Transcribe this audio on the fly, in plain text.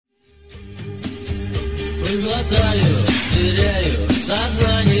глотаю, теряю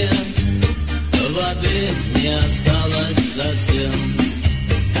сознание. Воды не осталось совсем.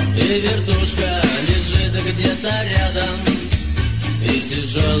 И вертушка лежит где-то рядом. И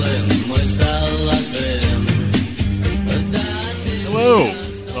тяжелым мой стал латым. Hello.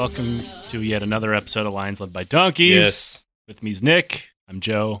 Welcome to yet another episode of Lions Led by Donkeys. Yes. With me's Nick. I'm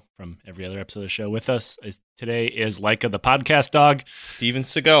Joe from every other episode of the show. With us today is Leica the podcast dog. Steven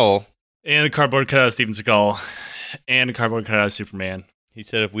Seagal. And a cardboard cutout of Steven Seagal. And a cardboard cutout of Superman. He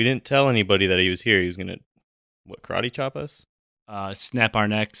said if we didn't tell anybody that he was here, he was going to, karate chop us? Snap our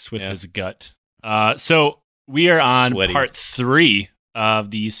necks with his gut. So we are on part 3 of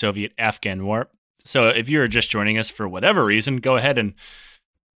the Soviet-Afghan War. So if you're just joining us for whatever reason, go ahead and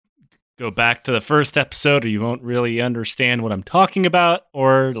go back to the first episode, or you won't really understand what I'm talking about,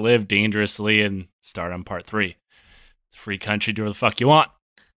 or live dangerously and start on part 3. It's a free country, do whatever the fuck you want.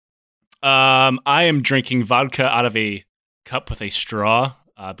 I am drinking vodka out of a cup with a straw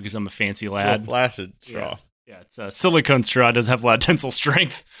because I'm a fancy lad. A flaccid straw. Yeah, it's a silicone straw. It doesn't have a lot of tensile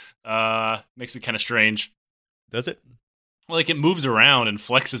strength. Makes it kind of strange. Does it? Well, like it moves around and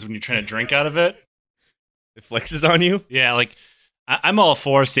flexes when you're trying to drink out of it. It flexes on you? Yeah, like I'm all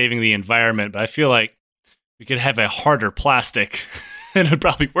for saving the environment, but I feel like we could have a harder plastic and it would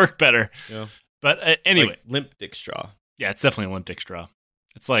probably work better. Yeah. But anyway. Like limp dick straw. Yeah, it's definitely a limp dick straw.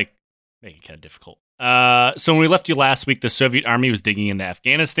 It's like making it kind of difficult. So when we left you last week, the Soviet army was digging into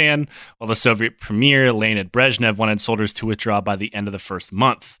Afghanistan, while the Soviet premier, Leonid Brezhnev, wanted soldiers to withdraw by the end of the first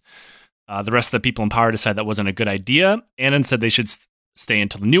month. The rest of the people in power decided that wasn't a good idea, and instead they should stay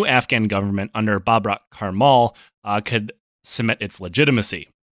until the new Afghan government under Babrak Karmal could cement its legitimacy.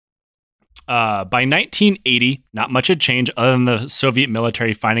 By 1980, not much had changed other than the Soviet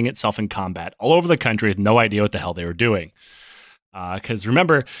military finding itself in combat all over the country with no idea what the hell they were doing. Because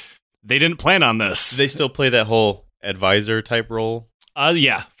remember, they didn't plan on this. Do they still play that whole advisor type role?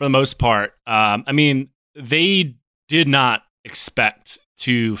 Yeah, for the most part. I mean, they did not expect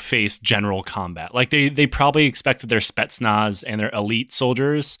to face general combat. Like they probably expected their Spetsnaz and their elite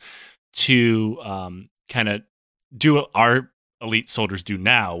soldiers to kind of do what our elite soldiers do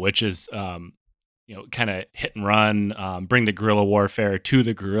now, which is kind of hit and run, bring the guerrilla warfare to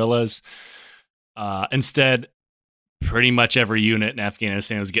the guerrillas. Instead, pretty much every unit in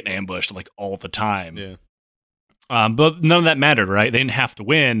Afghanistan was getting ambushed like all the time. Yeah. But none of that mattered, right? They didn't have to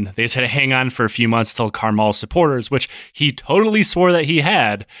win. They just had to hang on for a few months till Karmal's supporters, which he totally swore that he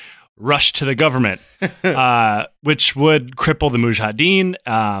had, rushed to the government, which would cripple the Mujahideen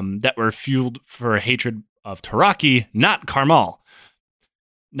that were fueled for hatred of Taraki, not Karmal.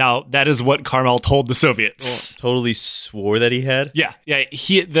 Now, that is what Karmal told the Soviets. Well, totally swore that he had? Yeah.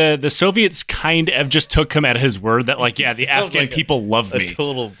 The Soviets kind of just took him at his word that, like, yeah, the Afghan people love me. A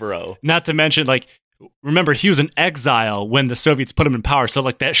total bro. Not to mention, like, remember, he was in exile when the Soviets put him in power, so,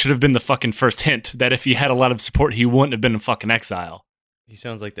 like, that should have been the fucking first hint that if he had a lot of support, he wouldn't have been in fucking exile. He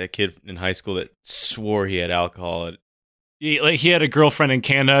sounds like that kid in high school that swore he had alcohol. He had a girlfriend in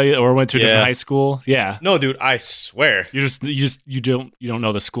Canada or went to a different high school. Yeah. No, dude, I swear. You don't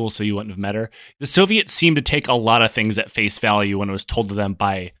know the school, so you wouldn't have met her. The Soviets seemed to take a lot of things at face value when it was told to them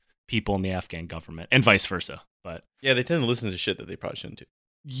by people in the Afghan government, and vice versa. But yeah, they tend to listen to shit that they probably shouldn't do.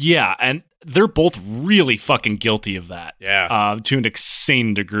 Yeah, and they're both really fucking guilty of that. Yeah. To an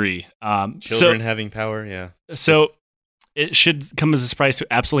insane degree. Children having power, yeah. So it should come as a surprise to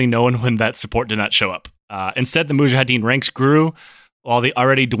absolutely no one when that support did not show up. Instead, the Mujahideen ranks grew, while the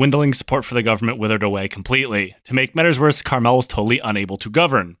already dwindling support for the government withered away completely. To make matters worse, Karmal was totally unable to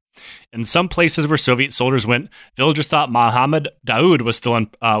govern. In some places where Soviet soldiers went, villagers thought Mohammad Daoud was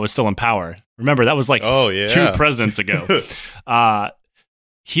still in power. Remember, that was like 2 presidents ago.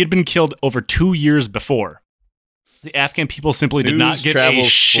 He had been killed over 2 years before. The Afghan people simply did not give a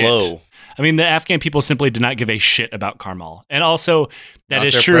shit. Slow. I mean, the Afghan people simply did not give a shit about Karmal. And also, that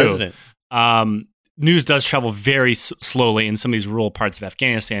is true. News does travel very slowly in some of these rural parts of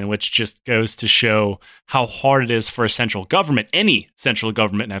Afghanistan, which just goes to show how hard it is for a central government, any central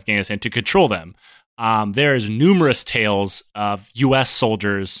government in Afghanistan, to control them. There's numerous tales of U.S.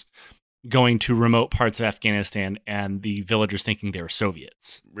 soldiers going to remote parts of Afghanistan and the villagers thinking they were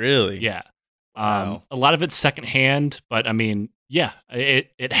Soviets. Really? Yeah. Wow. A lot of it's secondhand, but I mean, yeah,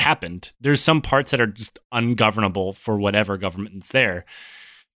 it happened. There's some parts that are just ungovernable for whatever government is there.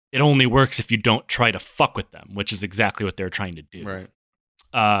 It only works if you don't try to fuck with them, which is exactly what they're trying to do.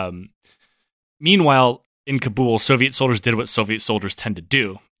 Right. Meanwhile, in Kabul, Soviet soldiers did what Soviet soldiers tend to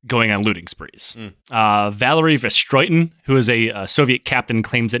do. going on looting sprees. Valery Vestroitin, who is a Soviet captain,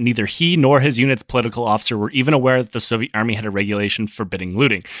 claims that neither he nor his unit's political officer were even aware that the Soviet army had a regulation forbidding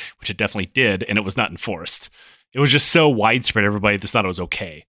looting, which it definitely did, and it was not enforced. It was just so widespread, everybody just thought it was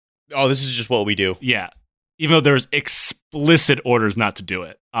okay. Oh, this is just what we do. Yeah. Even though there's explicit orders not to do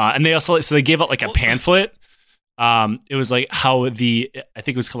it. And they also, so they gave out like a pamphlet. It was like I think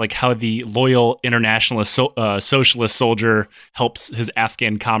it was called like how the loyal internationalist socialist soldier helps his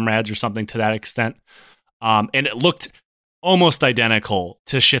Afghan comrades or something to that extent. And it looked almost identical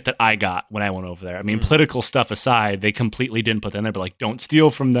to shit that I got when I went over there. I mean, political stuff aside, they completely didn't put that in there, but like, don't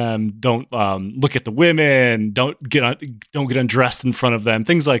steal from them, don't look at the women, don't get undressed in front of them,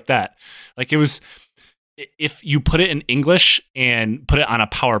 things like that. Like, it was, if you put it in English and put it on a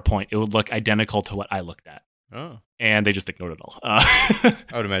PowerPoint, it would look identical to what I looked at. Oh. And they just ignored it all. I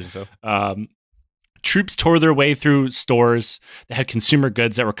would imagine so. Troops tore their way through stores that had consumer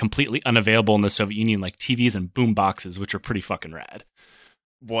goods that were completely unavailable in the Soviet Union, like TVs and boom boxes, which were pretty fucking rad.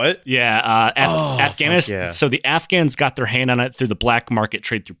 What? Yeah. Afghanistan. Yeah. So the Afghans got their hand on it through the black market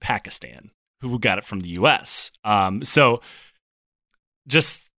trade through Pakistan, who got it from the US. So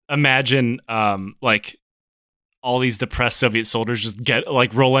just imagine like all these depressed Soviet soldiers just get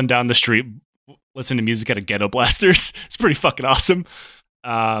like rolling down the street, listening to music out of ghetto blasters. It's pretty fucking awesome.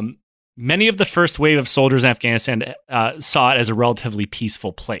 Many of the first wave of soldiers in Afghanistan saw it as a relatively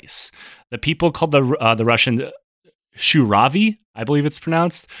peaceful place. The people called the Russian Shuravi, I believe it's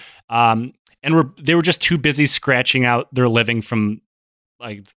pronounced, and they were just too busy scratching out their living from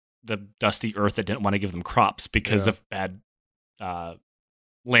like the dusty earth that didn't want to give them crops because of bad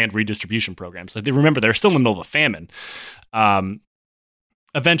land redistribution programs. Like, they remember they're still in the middle of a famine.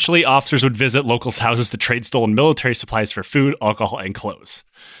 Eventually, officers would visit locals' houses to trade stolen military supplies for food, alcohol, and clothes.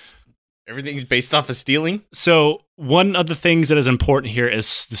 Everything's based off of stealing? So one of the things that is important here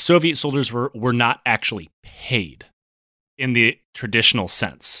is the Soviet soldiers were not actually paid in the traditional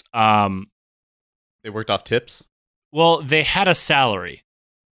sense. They worked off tips? Well, they had a salary.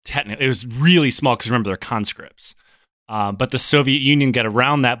 Technically, it was really small because remember, they're conscripts. But the Soviet Union got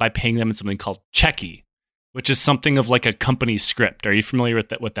around that by paying them in something called cheki, which is something of like a company script. Are you familiar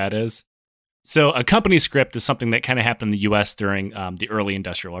with what that is? So a company script is something that kind of happened in the U.S. during the early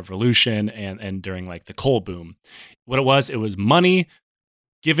Industrial Revolution and during like the coal boom. What it was money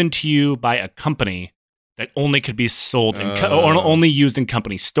given to you by a company that only could be sold or only used in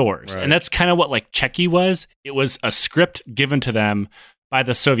company stores. Right. And that's kind of what like cheki was. It was a script given to them by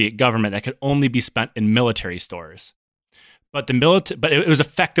the Soviet government that could only be spent in military stores. But it was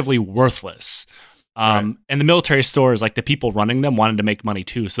effectively worthless. Right. And the military stores, like the people running them, wanted to make money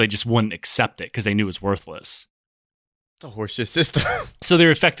too, so they just wouldn't accept it because they knew it was worthless. It's a horseshit system. So they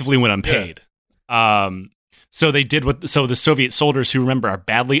effectively went unpaid. Yeah. So they did so the Soviet soldiers, who remember are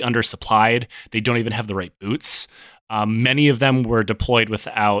badly undersupplied, they don't even have the right boots. Many of them were deployed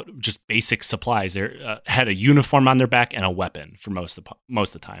without just basic supplies. They had a uniform on their back and a weapon for most of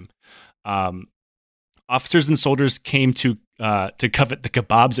the time. Officers and soldiers came to covet the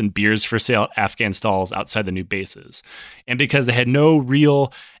kebabs and beers for sale at Afghan stalls outside the new bases. And because they had no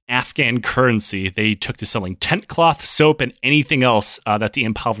real Afghan currency, they took to selling tent cloth, soap, and anything else that the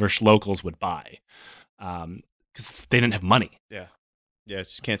impoverished locals would buy. Because they didn't have money. Yeah. Yeah,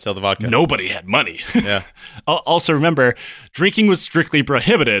 just can't sell the vodka. Nobody had money. Yeah. Also, remember, drinking was strictly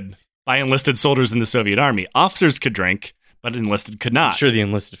prohibited by enlisted soldiers in the Soviet army. Officers could drink, but enlisted could not. I'm sure the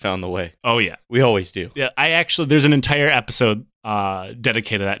enlisted found the way. Oh, yeah. We always do. Yeah, there's an entire episode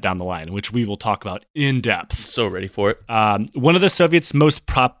dedicated to that down the line, which we will talk about in depth. I'm so ready for it. One of the Soviets' most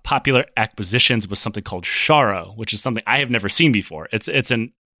popular acquisitions was something called sharo, which is something I have never seen before. It's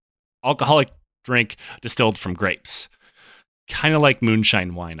an alcoholic drink distilled from grapes. Kind of like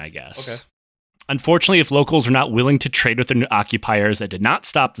moonshine wine, I guess. Okay. Unfortunately, if locals were not willing to trade with their new occupiers, that did not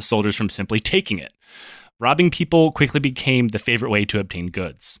stop the soldiers from simply taking it. Robbing people quickly became the favorite way to obtain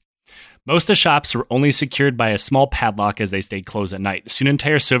goods. Most of the shops were only secured by a small padlock as they stayed closed at night. Soon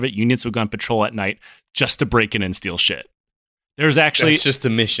entire Soviet units would go on patrol at night just to break in and steal shit. There's actually... That's just a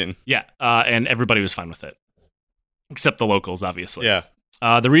mission. Yeah, and everybody was fine with it. Except the locals, obviously. Yeah.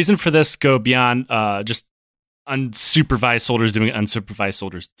 The reason for this go beyond just unsupervised soldiers doing what unsupervised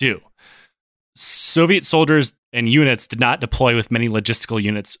soldiers do. Soviet soldiers and units did not deploy with many logistical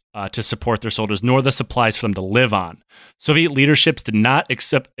units to support their soldiers, nor the supplies for them to live on. Soviet leaderships did not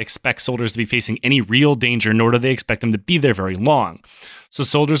expect soldiers to be facing any real danger, nor did they expect them to be there very long. So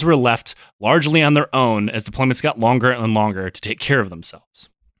soldiers were left largely on their own as deployments got longer and longer to take care of themselves.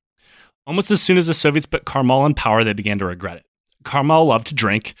 Almost as soon as the Soviets put Karmal in power, they began to regret it. Karmal loved to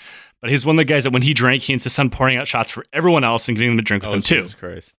drink, but he's one of the guys that when he drank, he insisted on pouring out shots for everyone else and getting them to drink with him too. Jesus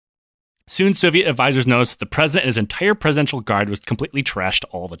Christ. Soon, Soviet advisors noticed that the president and his entire presidential guard was completely trashed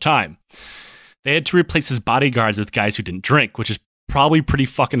all the time. They had to replace his bodyguards with guys who didn't drink, which is probably pretty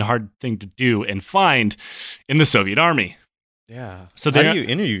fucking hard thing to do and find in the Soviet army. Yeah. So how do you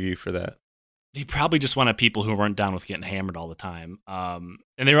interview for that? They probably just wanted people who weren't down with getting hammered all the time. And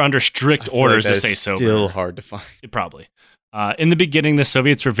they were under strict orders to stay sober. Still hard to find. Probably. In the beginning, the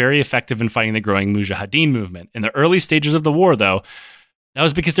Soviets were very effective in fighting the growing Mujahideen movement. In the early stages of the war, though, that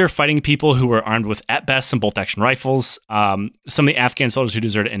was because they were fighting people who were armed with, at best, some bolt-action rifles. Some of the Afghan soldiers who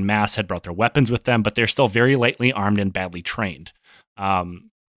deserted en masse had brought their weapons with them, but they're still very lightly armed and badly trained. And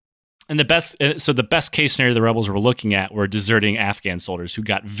the best case scenario the rebels were looking at were deserting Afghan soldiers who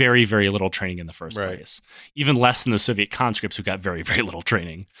got very, very little training in the first place. Even less than the Soviet conscripts who got very, very little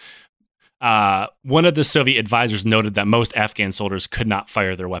training. One of the Soviet advisors noted that most Afghan soldiers could not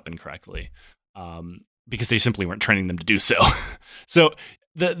fire their weapon correctly. Because they simply weren't training them to do so. So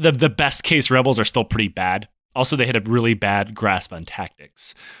the best case rebels are still pretty bad. Also, they had a really bad grasp on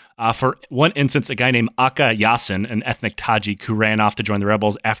tactics. For one instance, a guy named Aka Yasin, an ethnic Tajik who ran off to join the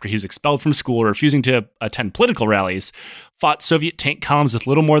rebels after he was expelled from school, refusing to attend political rallies, fought Soviet tank columns with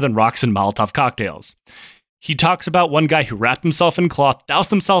little more than rocks and Molotov cocktails. He talks about one guy who wrapped himself in cloth, doused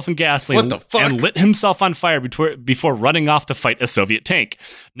himself in gasoline, and lit himself on fire before running off to fight a Soviet tank.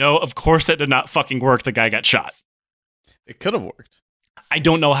 No, of course that did not fucking work. The guy got shot. It could have worked. I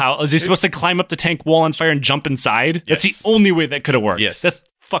don't know how. Was he supposed to climb up the tank wall on fire and jump inside? Yes. That's the only way that could have worked. Yes. That's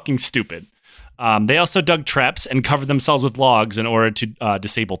fucking stupid. They also dug traps and covered themselves with logs in order to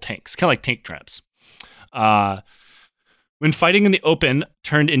disable tanks, kind of like tank traps. When fighting in the open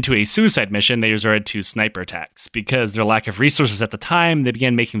turned into a suicide mission, they resorted to sniper attacks. Because their lack of resources at the time, they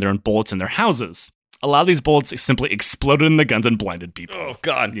began making their own bullets in their houses. A lot of these bullets simply exploded in the guns and blinded people. Oh,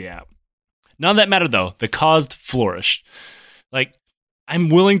 God. Yeah. None of that mattered, though. The cause flourished. Like, I'm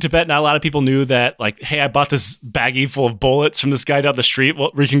willing to bet not a lot of people knew that, like, hey, I bought this baggie full of bullets from this guy down the street. Well,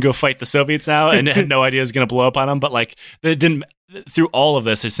 we can go fight the Soviets now, and had no idea it was going to blow up on them. But, like, it didn't. Through all of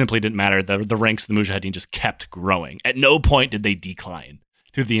this, it simply didn't matter. The ranks of the Mujahideen just kept growing. At no point did they decline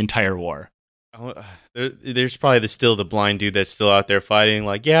through the entire war. There's probably still the blind dude that's still out there fighting.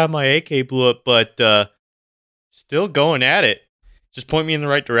 Like, yeah, my AK blew up, but still going at it. Just point me in the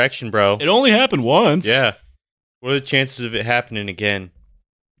right direction, bro. It only happened once. Yeah. What are the chances of it happening again?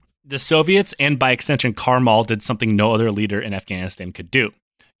 The Soviets, and by extension Karmal, did something no other leader in Afghanistan could do.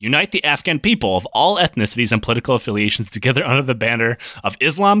 Unite the Afghan people of all ethnicities and political affiliations together under the banner of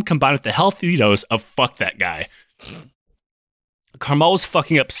Islam combined with the healthy dose of fuck that guy. Karmal was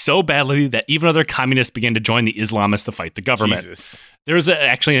fucking up so badly that even other communists began to join the Islamists to fight the government. Jesus. There was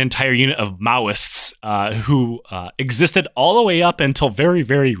actually an entire unit of Maoists who existed all the way up until very,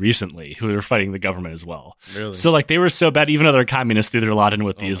 very recently, who were fighting the government as well. Really? So, like, they were so bad, even other communists threw their lot in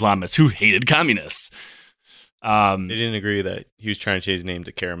with the Islamists, who hated communists. They didn't agree that he was trying to change his name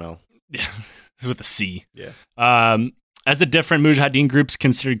to Caramel. Yeah, with a C. Yeah. As the different Mujahideen groups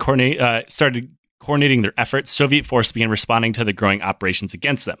started coordinating their efforts, Soviet forces began responding to the growing operations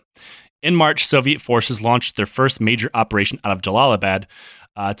against them. In March, Soviet forces launched their first major operation out of Jalalabad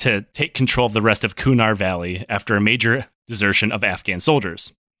to take control of the rest of Kunar Valley after a major desertion of Afghan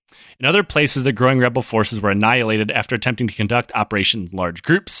soldiers. In other places, the growing rebel forces were annihilated after attempting to conduct operations in large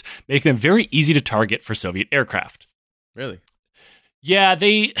groups, making them very easy to target for Soviet aircraft. Really? Yeah,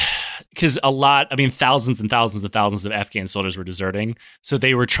 because thousands and thousands and thousands of Afghan soldiers were deserting, so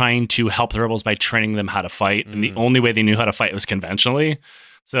they were trying to help the rebels by training them how to fight, and the only way they knew how to fight was conventionally.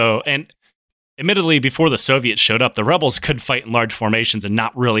 So, and admittedly, before the Soviets showed up, the rebels could fight in large formations and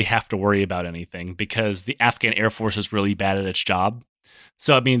not really have to worry about anything because the Afghan Air Force is really bad at its job.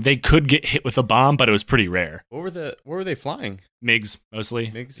 So, I mean, they could get hit with a bomb, but it was pretty rare. What were they flying? MiGs,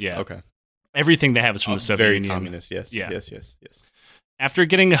 mostly. MiGs? Yeah. Okay. Everything they have is from the Soviet very Union. Very communist, yes. Yeah. Yes. After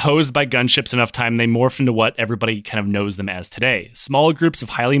getting hosed by gunships enough time, they morphed into what everybody kind of knows them as today. Small groups of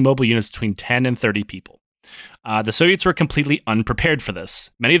highly mobile units between 10 and 30 people. The Soviets were completely unprepared for this.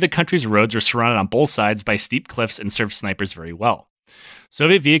 Many of the country's roads were surrounded on both sides by steep cliffs and served snipers very well.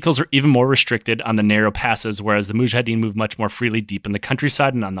 Soviet vehicles were even more restricted on the narrow passes, whereas the Mujahideen moved much more freely deep in the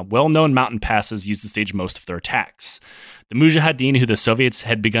countryside and on the well-known mountain passes used to stage most of their attacks. The Mujahideen, who the Soviets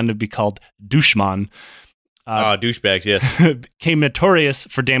had begun to be called Dushman, douchebags, yes. became notorious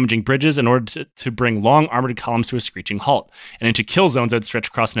for damaging bridges in order to bring long armored columns to a screeching halt, and into kill zones that would stretch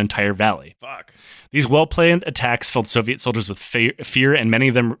across an entire valley. Fuck. These well-planned attacks filled Soviet soldiers with fear, and many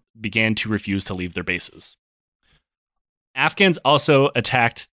of them began to refuse to leave their bases. Afghans also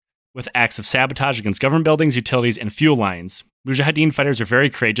attacked with acts of sabotage against government buildings, utilities, and fuel lines. Mujahideen fighters are very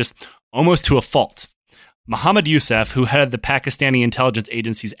courageous, almost to a fault. Muhammad Yusuf, who headed the Pakistani intelligence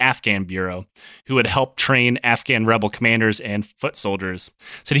agency's Afghan bureau, who had helped train Afghan rebel commanders and foot soldiers,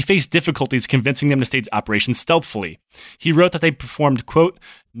 said he faced difficulties convincing them to stage operations stealthily. He wrote that they performed, quote,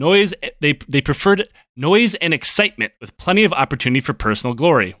 they preferred noise and excitement with plenty of opportunity for personal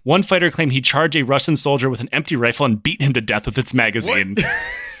glory. One fighter claimed he charged a Russian soldier with an empty rifle and beat him to death with its magazine.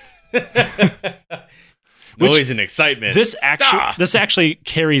 Noise and excitement. This actually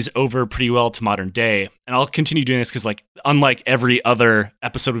carries over pretty well to modern day, and I'll continue doing this because, like, unlike every other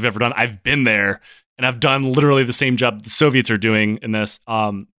episode we've ever done, I've been there and I've done literally the same job the Soviets are doing in this.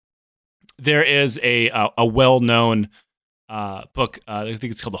 There is a well-known book. I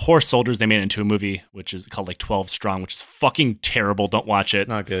think it's called The Horse Soldiers. They made it into a movie, which is called like 12 Strong, which is fucking terrible. Don't watch it. It's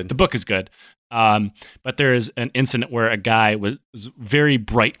not good. The book is good. But there is an incident where a guy was very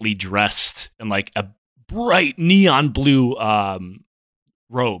brightly dressed in like a bright neon blue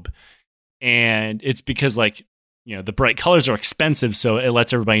robe, and it's because, like, you know, the bright colors are expensive, so it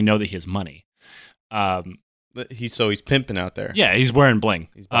lets everybody know that he has money. He's pimping out there. Yeah, he's wearing bling.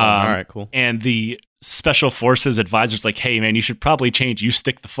 All right, cool. And the special forces advisor's like, hey man, you should probably change, you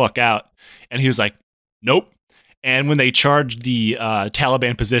stick the fuck out. And he was like, nope. And when they charged the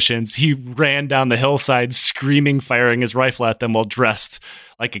Taliban positions, he ran down the hillside screaming, firing his rifle at them while dressed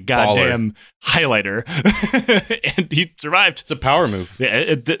like a goddamn highlighter. And he survived. It's a power move.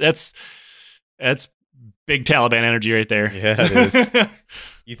 Yeah, that's big Taliban energy right there. Yeah, it is.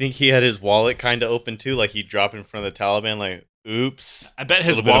 You think he had his wallet kind of open too? Like he'd drop in front of the Taliban like, oops. I bet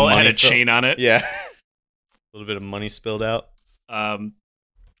his wallet had a chain on it. Yeah. A little bit of money spilled out.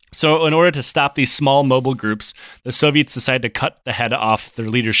 So in order to stop these small mobile groups, the Soviets decided to cut the head off their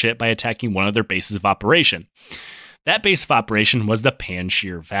leadership by attacking one of their bases of operation. That base of operation was the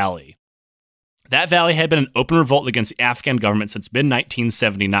Panjshir Valley. That valley had been an open revolt against the Afghan government since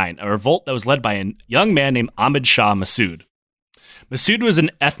mid-1979, a revolt that was led by a young man named Ahmad Shah Massoud. Massoud was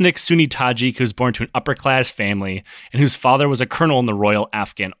an ethnic Sunni Tajik who was born to an upper-class family and whose father was a colonel in the Royal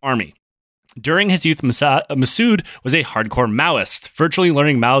Afghan Army. During his youth, Massoud was a hardcore Maoist, virtually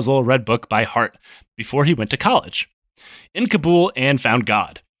learning Mao's little red book by heart before he went to college in Kabul and found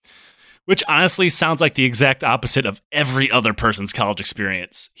God, which honestly sounds like the exact opposite of every other person's college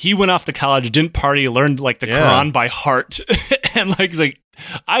experience. He went off to college, didn't party, learned like the Quran by heart, and like he's like,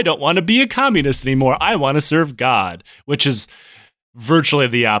 I don't want to be a communist anymore. I want to serve God, which is virtually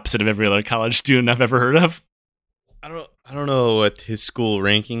the opposite of every other college student I've ever heard of. I don't know what his school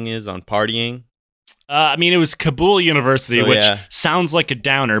ranking is on partying. I mean, it was Kabul University, which sounds like a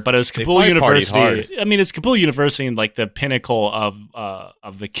downer, but it was Kabul University. I mean, it's Kabul University and like the pinnacle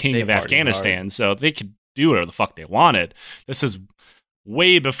of the king of Afghanistan, so they could do whatever the fuck they wanted. This is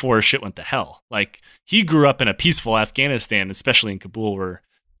way before shit went to hell. Like, he grew up in a peaceful Afghanistan, especially in Kabul, where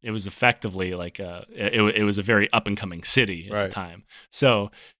it was effectively like it was a very up and coming city at the time. So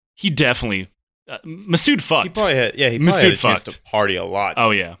he definitely. Massoud fucked. He probably had a chance to party a lot.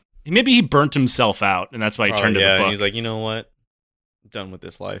 Oh, yeah. Maybe he burnt himself out, and that's why he turned to the book. And he's like, you know what? I'm done with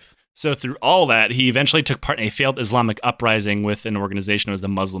this life. So through all that, he eventually took part in a failed Islamic uprising with an organization known as the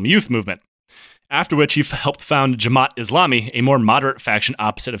Muslim Youth Movement, after which he helped found Jamaat Islami, a more moderate faction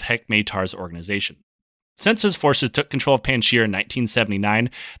opposite of Hek Maytar's organization. Since his forces took control of Panjshir in 1979,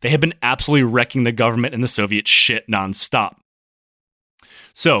 they have been absolutely wrecking the government and the Soviet shit nonstop.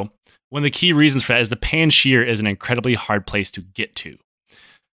 So, one of the key reasons for that is the Panjshir is an incredibly hard place to get to.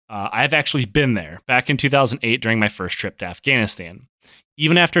 I've actually been there back in 2008 during my first trip to Afghanistan.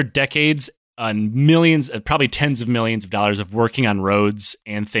 Even after decades and millions, probably tens of millions of dollars of working on roads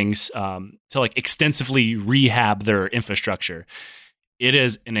and things to like extensively rehab their infrastructure, it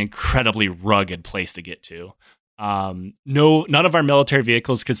is an incredibly rugged place to get to. None of our military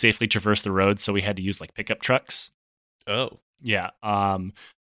vehicles could safely traverse the roads, so we had to use like pickup trucks. Oh. Yeah.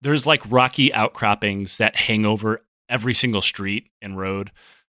 There's like rocky outcroppings that hang over every single street and road.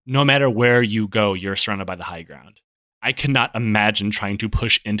 No matter where you go, you're surrounded by the high ground. I cannot imagine trying to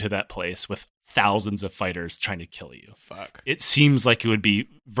push into that place with thousands of fighters trying to kill you. Fuck. It seems like it would be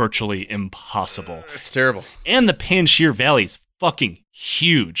virtually impossible. It's terrible. And the Panjshir Valley is fucking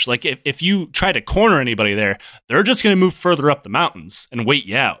huge. Like, if you try to corner anybody there, they're just going to move further up the mountains and wait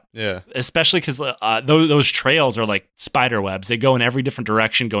you out. Yeah. Especially because those trails are like spider webs. They go in every different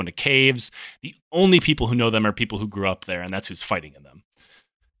direction, go into caves. The only people who know them are people who grew up there, and that's who's fighting in them.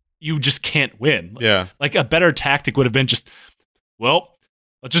 You just can't win. Yeah. Like, a better tactic would have been just, well,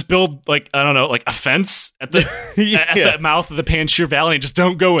 let's just build, like, I don't know, like a fence at the at the mouth of the Panjshir Valley and just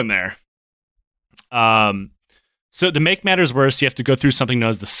don't go in there. So to make matters worse, you have to go through something known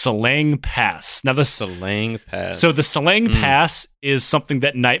as the Salang Pass. Now, Salang Pass. So the Salang Pass is something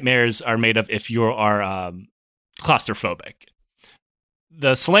that nightmares are made of if you are claustrophobic.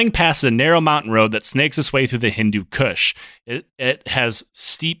 The Salang Pass is a narrow mountain road that snakes its way through the Hindu Kush. It has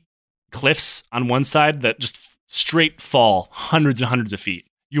steep cliffs on one side that just straight fall hundreds and hundreds of feet.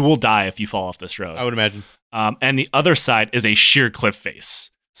 You will die if you fall off this road. I would imagine. And the other side is a sheer cliff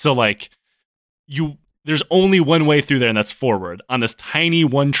face. So there's only one way through there, and that's forward on this tiny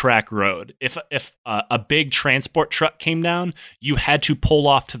one-track road. If a big transport truck came down, you had to pull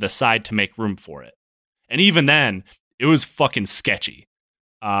off to the side to make room for it. And even then, it was fucking sketchy.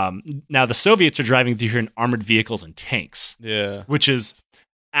 Now, the Soviets are driving through here in armored vehicles and tanks. Yeah. Which is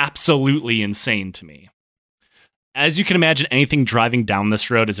absolutely insane to me. As you can imagine, anything driving down this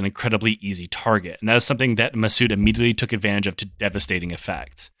road is an incredibly easy target, and that is something that Masood immediately took advantage of to devastating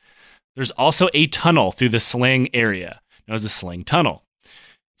effect. There's also a tunnel through the Salang area, known as the Salang Tunnel.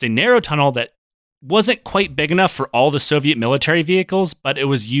 It's a narrow tunnel that wasn't quite big enough for all the Soviet military vehicles, but it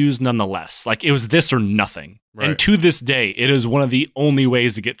was used nonetheless. Like, it was this or nothing. Right. And to this day, it is one of the only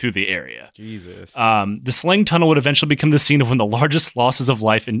ways to get through the area. Jesus. The Salang Tunnel would eventually become the scene of one of the largest losses of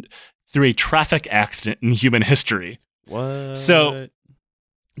life through a traffic accident in human history. What? So,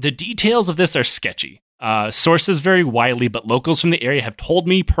 the details of this are sketchy. Sources vary widely, but locals from the area have told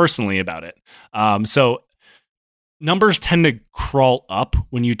me personally about it. So numbers tend to crawl up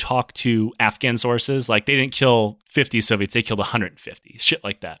when you talk to Afghan sources. Like, they didn't kill 50 Soviets, they killed 150, shit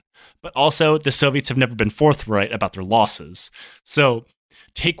like that. But also, the Soviets have never been forthright about their losses. So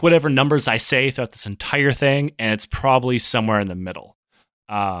take whatever numbers I say throughout this entire thing, and it's probably somewhere in the middle.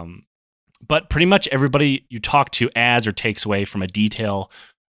 But pretty much everybody you talk to adds or takes away from a detail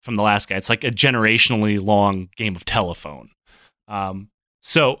from the last guy. It's like a generationally long game of telephone.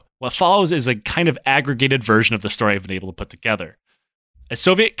 So what follows is a kind of aggregated version of the story I've been able to put together. A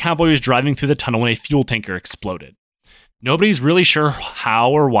Soviet convoy was driving through the tunnel when a fuel tanker exploded. Nobody's really sure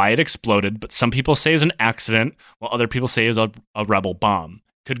how or why it exploded, but some people say it was an accident, while other people say it was a rebel bomb.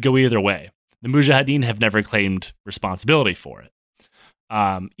 Could go either way. The Mujahideen have never claimed responsibility for it.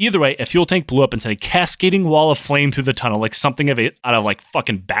 Either way, a fuel tank blew up and sent a cascading wall of flame through the tunnel, like something out of like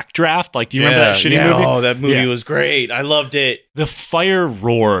fucking Backdraft. Like, do you remember that shitty movie? Oh, that movie was great. I loved it. The fire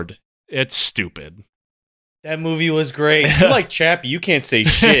roared. It's stupid. That movie was great. You like Chappie, you can't say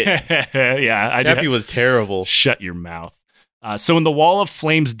shit. Yeah, Chappie was terrible. Shut your mouth. So when the wall of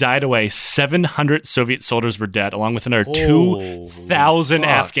flames died away, 700 Soviet soldiers were dead, along with another 2,000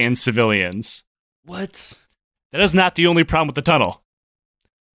 Afghan civilians. What? That is not the only problem with the tunnel.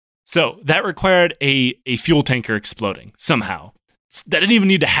 So that required a fuel tanker exploding somehow. That didn't even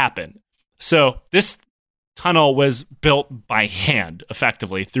need to happen. So this tunnel was built by hand,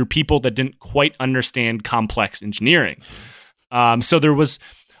 effectively, through people that didn't quite understand complex engineering. So there was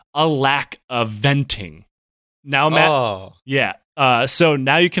a lack of venting. Now, Matt, yeah. So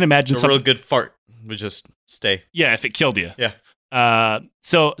now you can imagine a real good fart would just stay. Yeah, if it killed you. Yeah.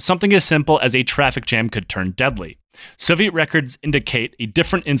 So something as simple as a traffic jam could turn deadly. Soviet records indicate a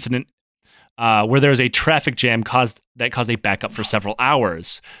different incident where there was a traffic jam that caused a backup for several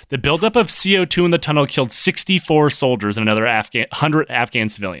hours. The buildup of CO2 in the tunnel killed 64 soldiers and another 100 Afghan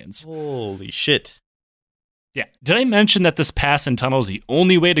civilians. Holy shit. Yeah. Did I mention that this pass and tunnel is the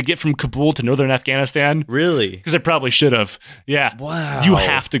only way to get from Kabul to northern Afghanistan? Really? Because I probably should have. Yeah. Wow. You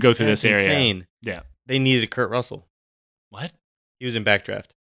have to go through this area. Insane. Yeah. They needed a Kurt Russell. What? He was in Backdraft.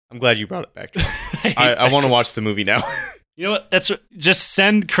 I'm glad you brought it Backdraft. I want to watch the movie now. You know what? Just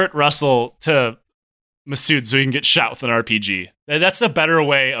send Kurt Russell to Masood so he can get shot with an RPG. That's the better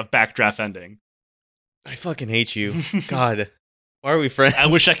way of Backdraft ending. I fucking hate you. God. Why are we friends? I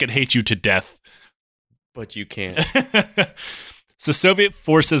wish I could hate you to death. But you can't. So Soviet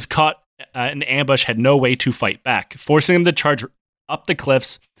forces caught in the ambush had no way to fight back, forcing them to charge up the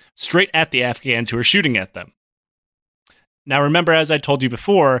cliffs straight at the Afghans who were shooting at them. Now remember, as I told you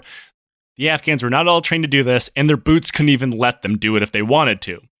before, the Afghans were not all trained to do this, and their boots couldn't even let them do it if they wanted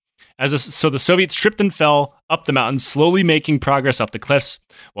to. So the Soviets tripped and fell up the mountains, slowly making progress up the cliffs,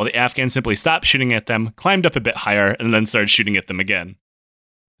 while the Afghans simply stopped shooting at them, climbed up a bit higher, and then started shooting at them again.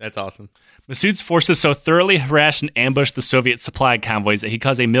 That's awesome. Masood's forces so thoroughly harassed and ambushed the Soviet supply convoys that he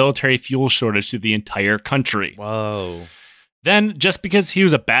caused a military fuel shortage to the entire country. Whoa. Then, just because he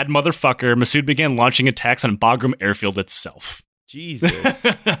was a bad motherfucker, Masood began launching attacks on Bagram Airfield itself. Jesus.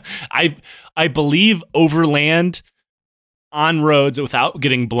 I believe overland on roads without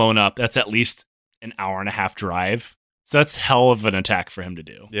getting blown up, that's at least an hour and a half drive. So that's hell of an attack for him to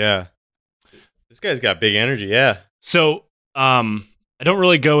do. Yeah. This guy's got big energy, yeah. So, I don't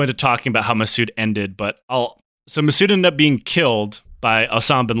really go into talking about how Masood ended, but I'll So Massoud ended up being killed by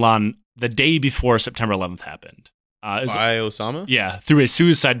Osama bin Laden the day before September 11th happened. By Osama? Yeah, through a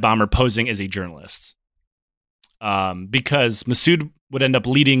suicide bomber posing as a journalist. Because Massoud would end up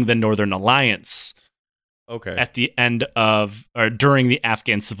leading the Northern Alliance at the end of, or during the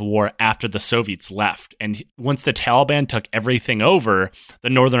Afghan Civil War after the Soviets left. And once the Taliban took everything over, the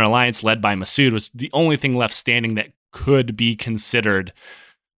Northern Alliance led by Massoud was the only thing left standing that could be considered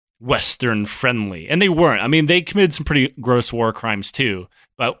Western friendly. And they weren't. I mean, they committed some pretty gross war crimes too,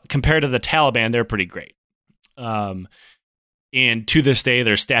 but compared to the Taliban, they're pretty great. And to this day,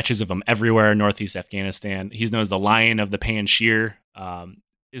 there's statues of him everywhere in Northeast Afghanistan. He's known as the Lion of the Panjshir.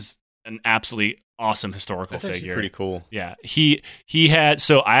 Is an absolutely awesome historical That's figure. Pretty cool. Yeah, he had.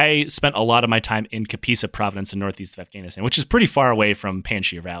 So I spent a lot of my time in Kapisa province in northeast of Afghanistan, which is pretty far away from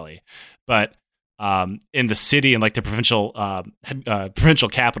Panjshir Valley. But in the city and like the provincial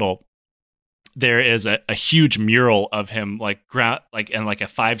capital, there is a huge mural of him, like ground, like in like a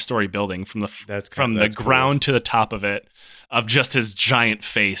 5-story building from the ground to the top of it, of just his giant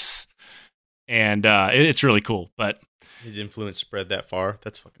face, and it's really cool. But his influence spread that far.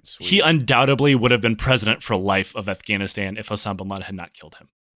 That's fucking sweet. He undoubtedly would have been president for life of Afghanistan if Osama bin Laden had not killed him,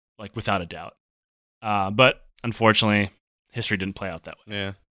 like without a doubt. But unfortunately, history didn't play out that way.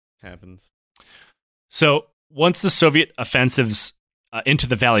 Yeah, happens. So once the Soviet offensives into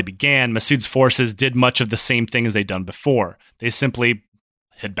the valley began, Massoud's forces did much of the same thing as they'd done before. They simply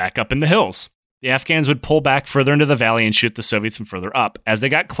hid back up in the hills. The Afghans would pull back further into the valley and shoot the Soviets from further up. As they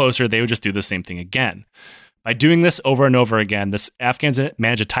got closer, they would just do the same thing again. By doing this over and over again, the Afghans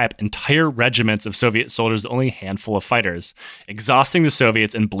managed to tie up entire regiments of Soviet soldiers with only a handful of fighters, exhausting the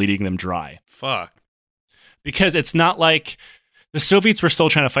Soviets and bleeding them dry. Fuck. Because it's not like the Soviets were still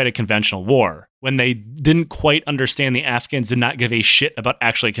trying to fight a conventional war. When they didn't quite understand, the Afghans did not give a shit about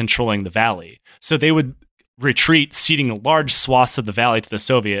actually controlling the valley. So they would retreat, ceding large swaths of the valley to the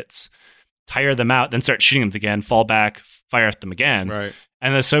Soviets, tire them out, then start shooting them again, fall back, fire at them again. Right.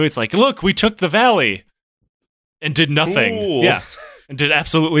 And the Soviets like, look, we took the valley. And did nothing. Cool. Yeah. And did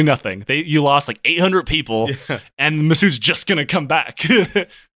absolutely nothing. You lost like 800 people, and Massoud's just going to come back.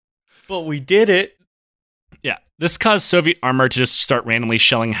 But we did it. Yeah. This caused Soviet armor to just start randomly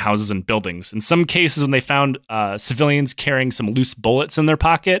shelling houses and buildings. In some cases, when they found civilians carrying some loose bullets in their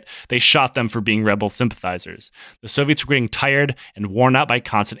pocket, they shot them for being rebel sympathizers. The Soviets were getting tired and worn out by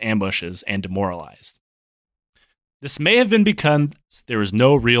constant ambushes and demoralized. This may have been because there was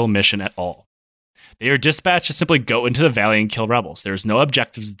no real mission at all. They are dispatched to simply go into the valley and kill rebels. There was no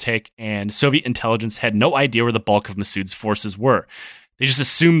objectives to take, and Soviet intelligence had no idea where the bulk of Massoud's forces were. They just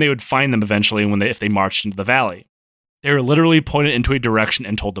assumed they would find them eventually if they marched into the valley. They were literally pointed into a direction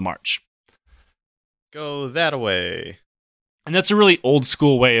and told to march. Go that way. And that's a really old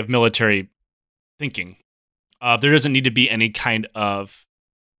school way of military thinking. There doesn't need to be any kind of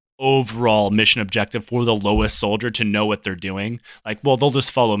overall mission objective for the lowest soldier to know what they're doing. Like, well, they'll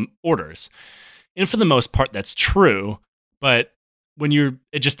just follow orders. And for the most part, that's true, but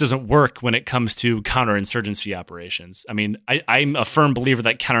it just doesn't work when it comes to counterinsurgency operations. I mean, I'm a firm believer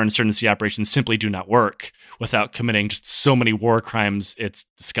that counterinsurgency operations simply do not work without committing just so many war crimes. It's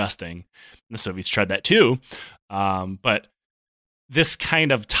disgusting. And the Soviets tried that too. But this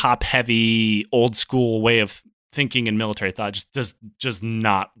kind of top-heavy, old-school way of thinking in military thought just does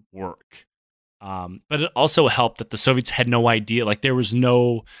not work. But it also helped that the Soviets had no idea, like there was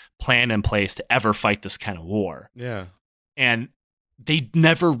no plan in place to ever fight this kind of war. Yeah. And they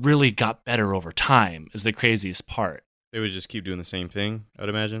never really got better over time is the craziest part. They would just keep doing the same thing, I would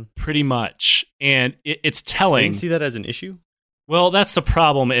imagine. Pretty much. And it's telling. You didn't see that as an issue? Well, that's the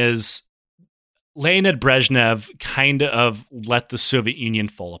problem is Leonid Brezhnev kind of let the Soviet Union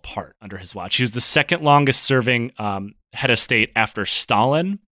fall apart under his watch. He was the second longest serving head of state after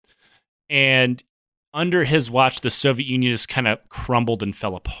Stalin. And under his watch, the Soviet Union just kind of crumbled and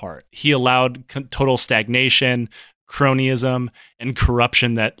fell apart. He allowed total stagnation, cronyism, and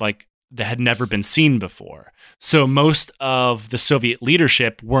corruption that had never been seen before. So most of the Soviet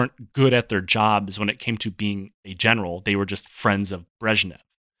leadership weren't good at their jobs when it came to being a general. They were just friends of Brezhnev.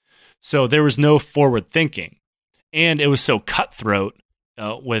 So there was no forward thinking. And it was so cutthroat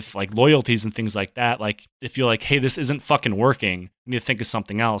with like loyalties and things like that. Like if you're like, hey, this isn't fucking working, you need to think of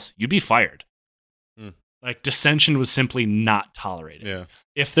something else, you'd be fired. Like dissension was simply not tolerated. Yeah.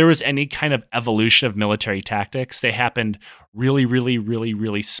 If there was any kind of evolution of military tactics, they happened really, really, really,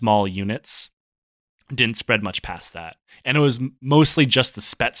 really small units. Didn't spread much past that. And it was mostly just the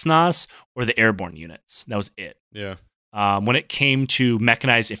Spetsnaz or the airborne units. That was it. Yeah. When it came to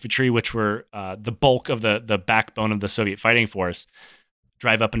mechanized infantry, which were the bulk of the backbone of the Soviet fighting force,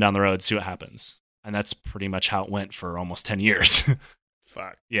 drive up and down the road, see what happens. And that's pretty much how it went for almost 10 years.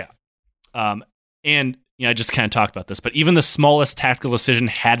 Fuck. Yeah. And I just kind of talked about this, but even the smallest tactical decision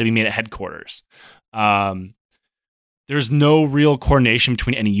had to be made at headquarters. There's no real coordination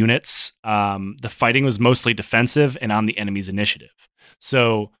between any units. The fighting was mostly defensive and on the enemy's initiative.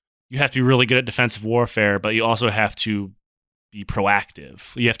 So you have to be really good at defensive warfare, but you also have to be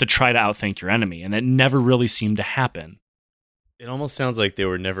proactive. You have to try to outthink your enemy, and that never really seemed to happen. It almost sounds like they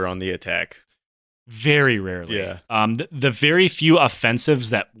were never on the attack. Very rarely. Yeah. The very few offensives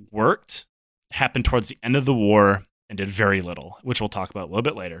that worked happened towards the end of the war and did very little, which we'll talk about a little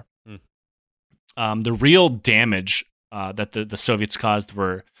bit later. The real damage that the Soviets caused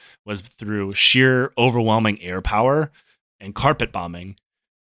was through sheer overwhelming air power and carpet bombing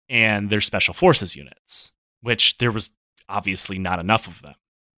and their special forces units, which there was obviously not enough of them.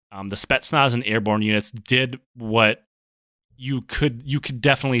 The Spetsnaz and airborne units did what you could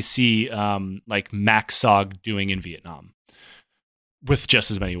definitely see like Max Sog doing in Vietnam, with just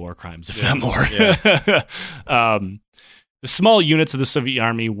as many war crimes, if not more. Yeah. The small units of the Soviet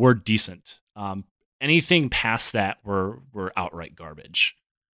army were decent. Anything past that were outright garbage.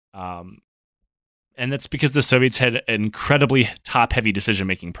 And that's because the Soviets had an incredibly top-heavy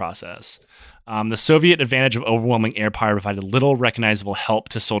decision-making process. The Soviet advantage of overwhelming air power provided little recognizable help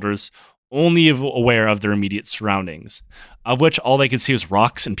to soldiers only aware of their immediate surroundings, of which all they could see was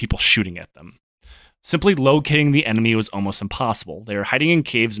rocks and people shooting at them. Simply locating the enemy was almost impossible. They were hiding in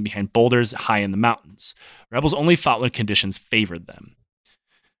caves and behind boulders high in the mountains. Rebels only fought when conditions favored them.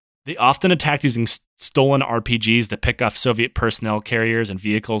 They often attacked using stolen RPGs to pick off Soviet personnel carriers and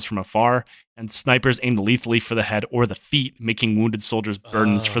vehicles from afar, and snipers aimed lethally for the head or the feet, making wounded soldiers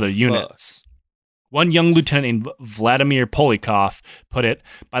burdens for their units. One young lieutenant named Vladimir Polikov put it,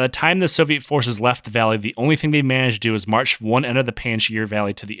 by the time the Soviet forces left the valley, the only thing they managed to do was march from one end of the Panjshir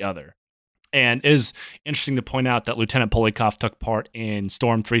Valley to the other. And it is interesting to point out that Lieutenant Polikov took part in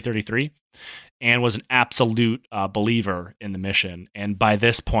Storm 333 and was an absolute believer in the mission. And by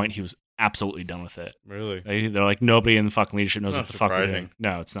this point, he was absolutely done with it. Really? They're like, nobody in the fucking leadership knows It's what not the fuck we're surprising. doing.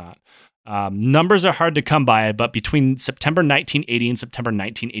 No, it's not. Numbers are hard to come by, but between September 1980 and September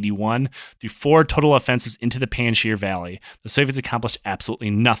 1981, through 4 total offensives into the Panjshir Valley, the Soviets accomplished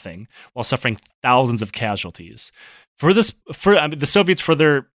absolutely nothing while suffering thousands of casualties. The Soviets, for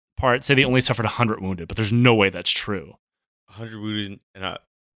their part, say they only suffered 100 wounded, but there's no way that's true. 100 wounded and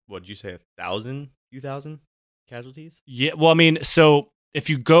what did you say? 1,000? Few thousand casualties? Yeah, well, I mean, so if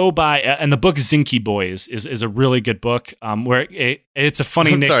you go by, and the book Zinky Boys is a really good book, where it's a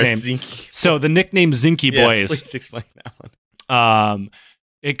funny nickname. Sorry, Zinky. So the nickname Zinky Boys. Please explain that one.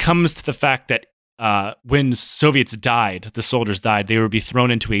 It comes to the fact that when Soviets died, the soldiers died, they would be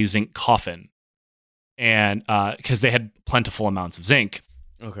thrown into a zinc coffin, and because they had plentiful amounts of zinc,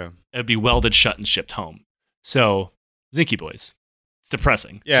 Okay. it would be welded shut and shipped home. So Zinky Boys. It's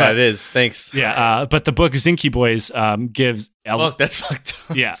depressing. Yeah, but, it is. Thanks. Yeah, but the book Zinky Boys gives Fuck, that's fucked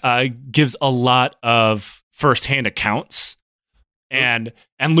up. gives a lot of firsthand accounts, and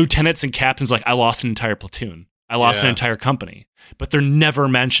lieutenants and captains like, I lost an entire platoon, I lost an entire company, but they're never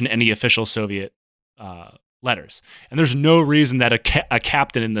mentioned any official Soviet letters. And there's no reason that a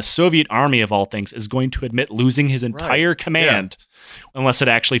captain in the Soviet army of all things is going to admit losing his entire command unless it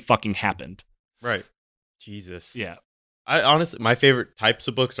actually fucking happened. Right. Jesus. Yeah. I honestly, my favorite types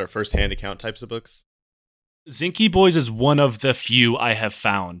of books are first-hand account types of books. Zinky Boys is one of the few I have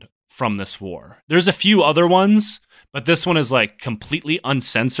found from this war. There's a few other ones, but this one is like completely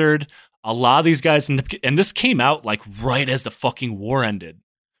uncensored. A lot of these guys, and this came out like right as the fucking war ended.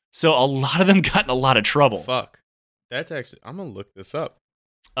 So a lot of them got in a lot of trouble. Fuck. That's actually, I'm going to look this up.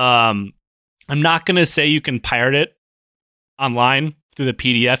 I'm not going to say you can pirate it online through the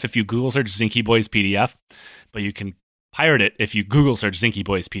PDF if you Google search Zinky Boys PDF, but you can pirate it if you Google search Zinky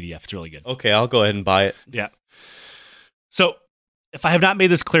Boys PDF. It's really good. Okay, I'll go ahead and buy it. Yeah. So, if I have not made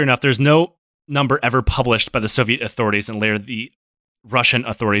this clear enough, there's no number ever published by the Soviet authorities and later the Russian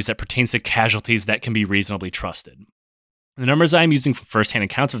authorities that pertains to casualties that can be reasonably trusted. The numbers I'm using from first-hand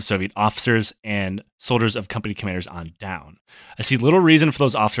accounts of Soviet officers and soldiers of company commanders on down. I see little reason for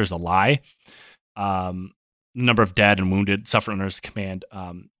those officers to lie. The number of dead and wounded suffered under his command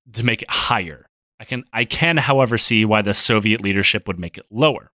to make it higher. I can, however, see why the Soviet leadership would make it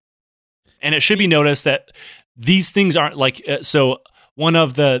lower. And it should be noticed that these things aren't like, so one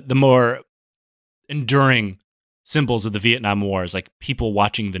of the more enduring symbols of the Vietnam War is like people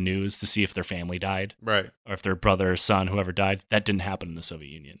watching the news to see if their family died. Right. Or if their brother or son, whoever died. That didn't happen in the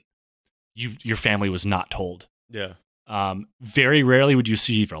Soviet Union. Your family was not told. Yeah. Very rarely would you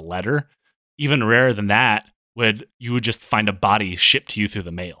receive a letter. Even rarer than that, you would just find a body shipped to you through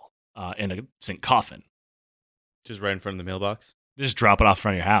the mail. in a zinc coffin. Just right in front of the mailbox. Just drop it off in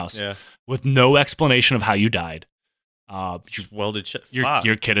front of your house. Yeah. With no explanation of how you died. Just welded shut.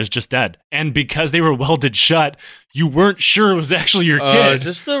 Your kid is just dead. And because they were welded shut, you weren't sure it was actually your kid. Is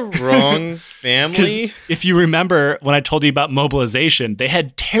this the wrong family? If you remember when I told you about mobilization, they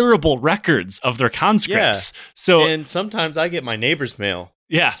had terrible records of their conscripts. Yeah. And sometimes I get my neighbor's mail.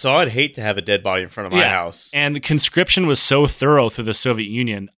 Yeah. So I'd hate to have a dead body in front of my house. And the conscription was so thorough through the Soviet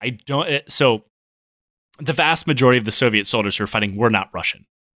Union. So the vast majority of the Soviet soldiers who were fighting were not Russian.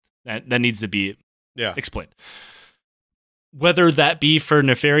 That needs to be explained. Whether that be for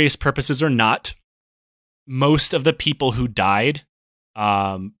nefarious purposes or not, most of the people who died,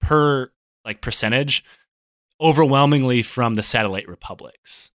 per percentage, overwhelmingly from the satellite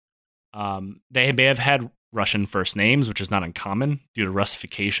republics. They may have had Russian first names, which is not uncommon due to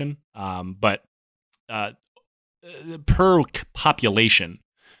Russification, but per population,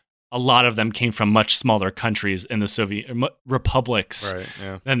 a lot of them came from much smaller countries in the Soviet republics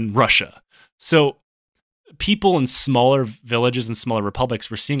than Russia. So people in smaller villages and smaller republics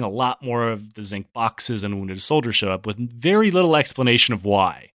were seeing a lot more of the zinc boxes and wounded soldiers show up with very little explanation of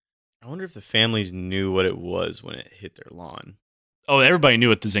why. I wonder if the families knew what it was when it hit their lawn. Oh, everybody knew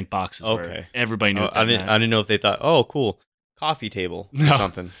what the zinc boxes were. Everybody knew. I didn't know if they thought, oh, cool, coffee table or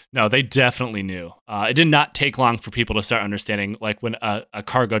something. No, they definitely knew. It did not take long for people to start understanding, like when a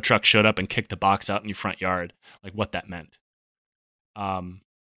cargo truck showed up and kicked the box out in your front yard, like what that meant.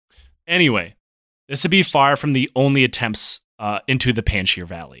 Anyway, this would be far from the only attempts into the Panjshir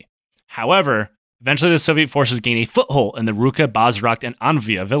Valley. However, eventually the Soviet forces gained a foothold in the Ruka, Bazarakt, and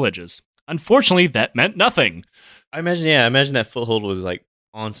Anvia villages. Unfortunately, that meant nothing. I imagine that foothold was like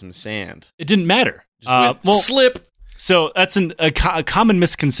on some sand. It didn't matter. Slip. So that's a common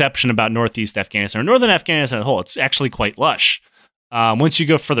misconception about northeast Afghanistan, or northern Afghanistan as a whole. It's actually quite lush. Once you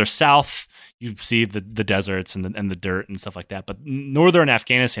go further south, you see the deserts and the dirt and stuff like that. But northern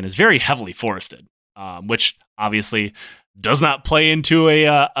Afghanistan is very heavily forested, which obviously does not play into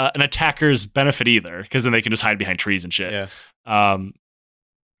an attacker's benefit either, because then they can just hide behind trees and shit. Yeah.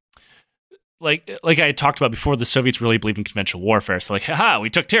 Like I talked about before, the Soviets really believed in conventional warfare. So haha, we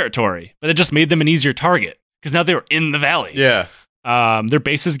took territory. But it just made them an easier target, because now they were in the valley. Yeah. Their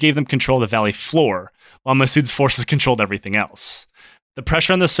bases gave them control of the valley floor, while Massoud's forces controlled everything else. The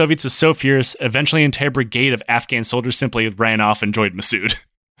pressure on the Soviets was so fierce, eventually an entire brigade of Afghan soldiers simply ran off and joined Massoud.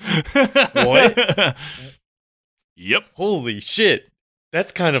 What? Yep. Holy shit.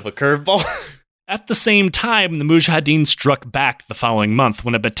 That's kind of a curveball. At the same time, the Mujahideen struck back the following month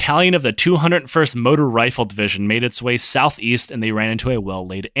when a battalion of the 201st Motor Rifle Division made its way southeast and they ran into a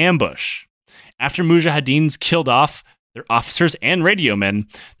well-laid ambush. After Mujahideens killed off their officers and radio men,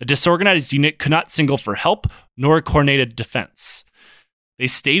 the disorganized unit could not signal for help nor coordinated defense. They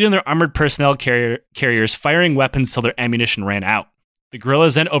stayed in their armored personnel carriers, firing weapons till their ammunition ran out. The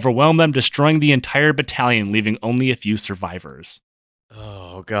guerrillas then overwhelmed them, destroying the entire battalion, leaving only a few survivors.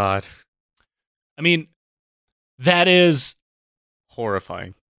 Oh, God. I mean, that is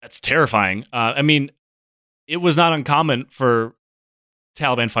horrifying. That's terrifying. It was not uncommon for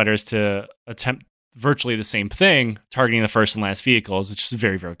Taliban fighters to attempt virtually the same thing, targeting the first and last vehicles, which is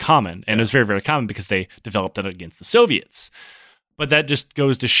very, very common. And it was very, very common because they developed it against the Soviets. But that just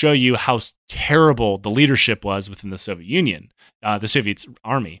goes to show you how terrible the leadership was within the Soviet Union, the Soviet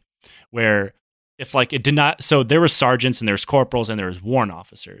army, where if it did not, so there were sergeants and there was corporals and there was warrant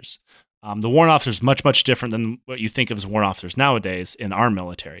officers. The warrant officer is much, much different than what you think of as warrant officers nowadays in our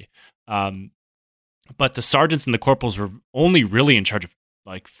military. But the sergeants and the corporals were only really in charge of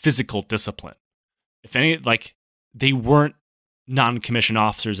physical discipline. If any, they weren't non-commissioned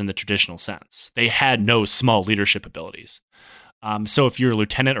officers in the traditional sense. They had no small leadership abilities. So if you're a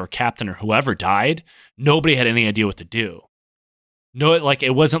lieutenant or captain or whoever died, nobody had any idea what to do. No,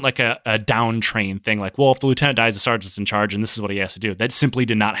 it wasn't a down train thing. If the lieutenant dies, the sergeant's in charge, and this is what he has to do. That simply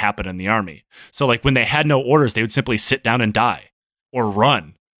did not happen in the army. So when they had no orders, they would simply sit down and die or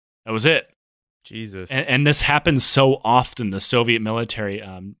run. That was it. Jesus. And this happens so often. The Soviet military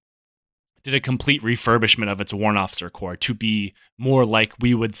did a complete refurbishment of its warrant officer corps to be more like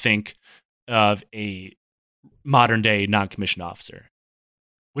we would think of a modern day non-commissioned officer,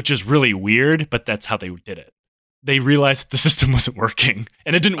 which is really weird, but that's how they did it. They realized that the system wasn't working,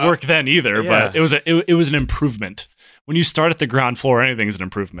 and it didn't work then either. Yeah. But it was an improvement. When you start at the ground floor, anything is an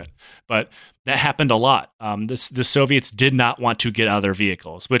improvement. But that happened a lot. The Soviets did not want to get out of their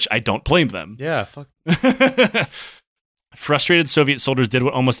vehicles, which I don't blame them. Yeah, fuck. Frustrated Soviet soldiers did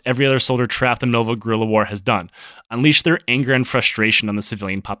what almost every other soldier trapped in the middle of a guerrilla war has done: unleash their anger and frustration on the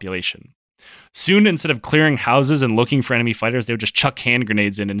civilian population. Soon, instead of clearing houses and looking for enemy fighters, they would just chuck hand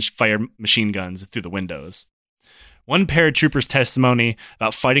grenades in and fire machine guns through the windows. One paratrooper's testimony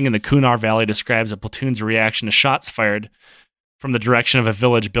about fighting in the Kunar Valley describes a platoon's reaction to shots fired from the direction of a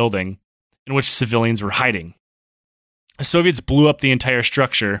village building in which civilians were hiding. The Soviets blew up the entire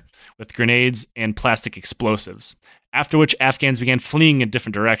structure with grenades and plastic explosives, after which Afghans began fleeing in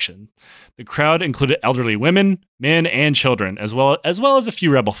different directions. The crowd included elderly women, men, and children, as well as a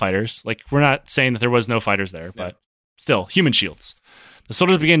few rebel fighters. Like, we're not saying that there was no fighters there, but still, human shields. The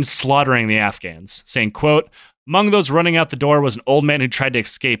soldiers began slaughtering the Afghans, saying, quote, "Among those running out the door was an old man who tried to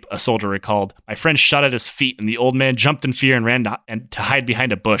escape," a soldier recalled. "My friend shot at his feet, and the old man jumped in fear and ran to hide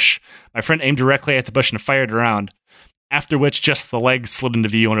behind a bush. My friend aimed directly at the bush and fired around, after which just the legs slid into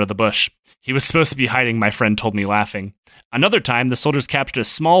view under the bush. He was supposed to be hiding," my friend told me, laughing. Another time, the soldiers captured a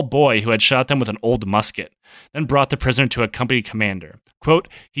small boy who had shot them with an old musket, then brought the prisoner to a company commander. Quote,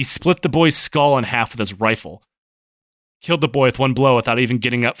 "He split the boy's skull in half with his rifle, killed the boy with one blow without even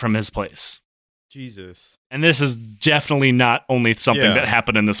getting up from his place." Jesus. And this is definitely not only something that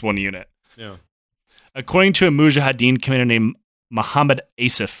happened in this one unit. Yeah. According to a Mujahideen commander named Mohammed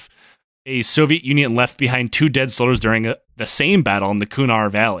Asif, a Soviet unit left behind 2 dead soldiers during the same battle in the Kunar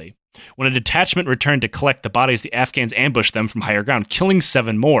Valley. When a detachment returned to collect the bodies, the Afghans ambushed them from higher ground, killing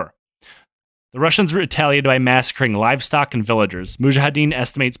 7 more. The Russians retaliated by massacring livestock and villagers. Mujahideen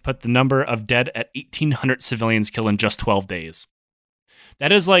estimates put the number of dead at 1,800 civilians killed in just 12 days.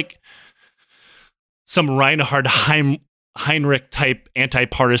 That is like some Reinhard Heinrich type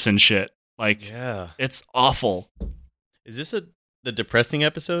anti-partisan shit. Like, it's awful. Is this the depressing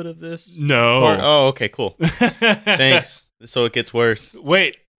episode of this? No. Part? Oh, okay, cool. Thanks. So it gets worse.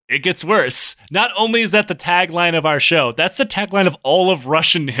 Wait, it gets worse. Not only is that the tagline of our show, that's the tagline of all of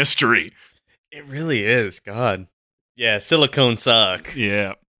Russian history. It really is. God. Yeah, silicone suck.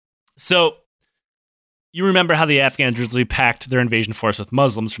 Yeah. So, you remember how the Afghans originally packed their invasion force with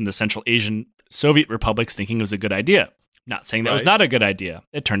Muslims from the Central Asian Soviet republics, thinking it was a good idea. Not saying that was not a good idea.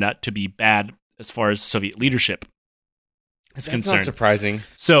 It turned out to be bad as far as Soviet leadership is concerned. Not surprising.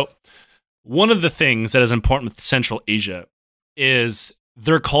 So, one of the things that is important with Central Asia is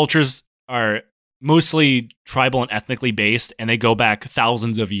their cultures are mostly tribal and ethnically based, and they go back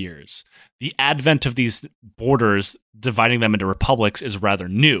thousands of years. The advent of these borders, dividing them into republics, is rather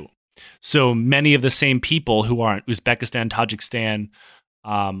new. So many of the same people who are in Uzbekistan, Tajikistan,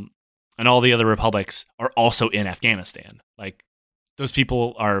 and all the other republics are also in Afghanistan. Like, those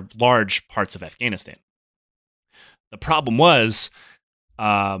people are large parts of Afghanistan. The problem was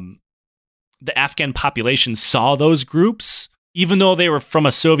the Afghan population saw those groups, even though they were from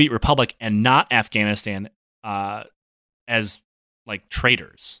a Soviet republic and not Afghanistan, as like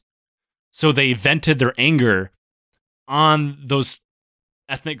traitors. So they vented their anger on those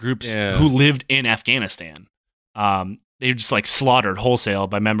ethnic groups who lived in Afghanistan. They were just like slaughtered wholesale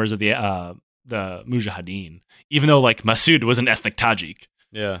by members of the Mujahideen, even though like Masood was an ethnic Tajik.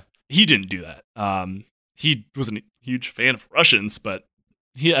 Yeah, he didn't do that. He wasn't a huge fan of Russians, but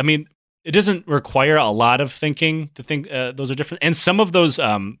it doesn't require a lot of thinking to think those are different. And some of those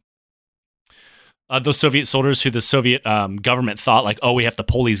Soviet soldiers who the Soviet government thought like, oh, we have to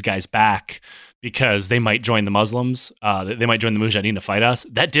pull these guys back because they might join the Muslims, they might join the Mujahideen to fight us.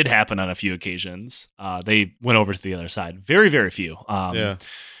 That did happen on a few occasions. They went over to the other side. Very, very few.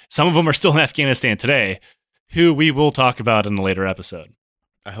 Some of them are still in Afghanistan today, who we will talk about in a later episode.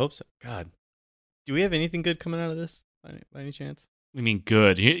 I hope so. God. Do we have anything good coming out of this by any chance? I mean,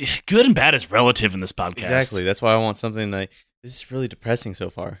 good. Good and bad is relative in this podcast. Exactly. That's why I want something that this is really depressing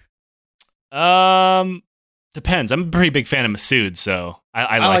so far. Depends. I'm a pretty big fan of Masood, so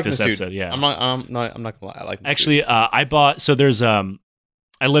I like this Masood. episode. Yeah, I'm not gonna lie. I like Masood. Actually, I bought. So there's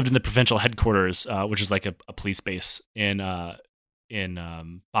I lived in the provincial headquarters, which is like a police base in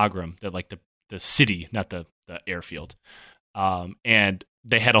Bagram, the city, not the airfield. And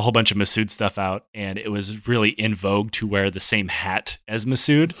they had a whole bunch of Masood stuff out, and it was really in vogue to wear the same hat as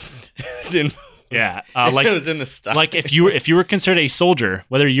Masood. Yeah, like it was in the style. Like if you were considered a soldier,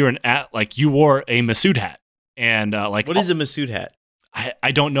 whether you were you wore a Masood hat, and what is a Masood hat?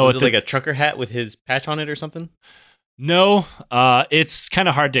 I don't know. Is it like a trucker hat with his patch on it or something? No, it's kind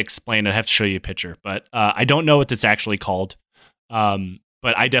of hard to explain. I have to show you a picture, but I don't know what it's actually called. But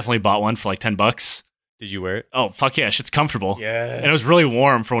I definitely bought one for like $10. Did you wear it? Oh, fuck yeah. Shit's comfortable. Yeah. And it was really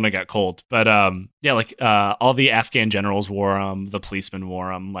warm for when it got cold. But yeah, like all the Afghan generals wore them. The policemen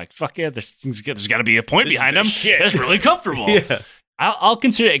wore them. Like, fuck yeah, there's got to be a point behind them. It's really comfortable. Yeah. I'll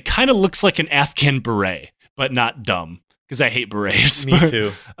consider it kind of looks like an Afghan beret, but not dumb. because I hate berets. Me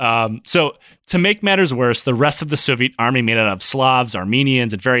too. So to make matters worse, the rest of the Soviet army, made out of Slavs,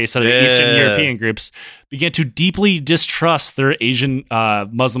 Armenians, and various other Eastern European groups, began to deeply distrust their Asian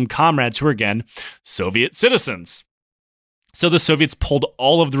Muslim comrades who were, again, Soviet citizens. So the Soviets pulled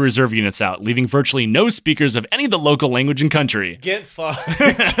all of the reserve units out, leaving virtually no speakers of any of the local language and country. Get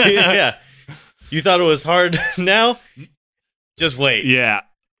fucked. Yeah. You thought it was hard now? Just wait. Yeah.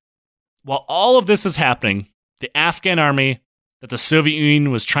 While all of this was happening, the Afghan army that the Soviet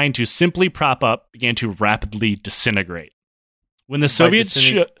Union was trying to simply prop up began to rapidly disintegrate. When the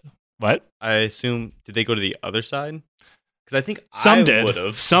Soviets... What? I assume, did they go to the other side? Because I think some would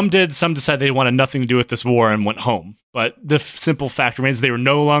have. Some did. Some decided they wanted nothing to do with this war and went home. But the simple fact remains they were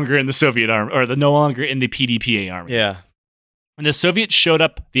no longer in the Soviet army, or no longer in the PDPA army. Yeah. When the Soviets showed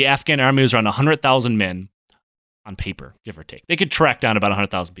up, the Afghan army was around 100,000 men on paper, give or take. They could track down about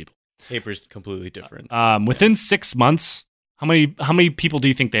 100,000 people. Paper's completely different. Within 6 months, how many people do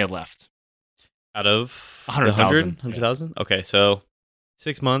you think they had left? Out of 100,000. 100,000? Okay, so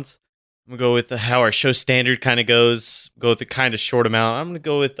 6 months. I'm going to go with how our show standard kind of goes. Go with the kind of short amount. I'm going to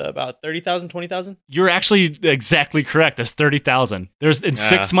go with about 30,000, 20,000. You're actually exactly correct. That's 30,000. In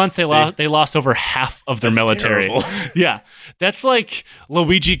 6 months, they lost over half of their military. Yeah. That's like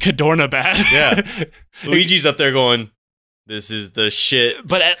Luigi Cadorna bad. Yeah. Luigi's up there going, this is the shit.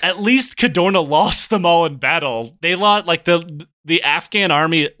 But at least Cadorna lost them all in battle. They lost, like, the Afghan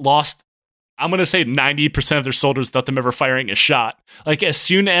army lost, I'm going to say 90% of their soldiers without them ever firing a shot. Like, as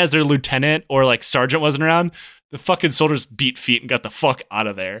soon as their lieutenant or, like, sergeant wasn't around, the fucking soldiers beat feet and got the fuck out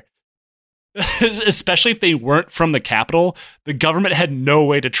of there. Especially if they weren't from the capital, the government had no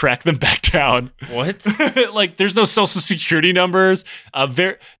way to track them back down. What? Like, there's no social security numbers.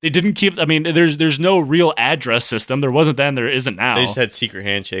 They didn't keep. I mean, there's no real address system. There wasn't then. There isn't now. They just had secret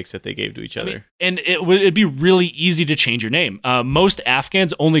handshakes that they gave to each other. And it'd be really easy to change your name. Most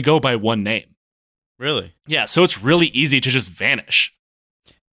Afghans only go by one name. Really? Yeah. So it's really easy to just vanish.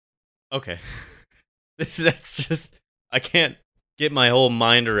 Okay. That's just, I can't get my whole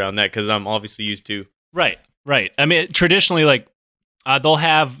mind around that because I'm obviously used to. Right. I mean, traditionally, like, they'll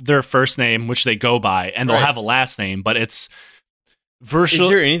have their first name, which they go by, and they'll have a last name, but it's virtual. Is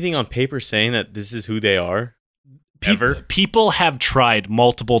there anything on paper saying that this is who they are? People have tried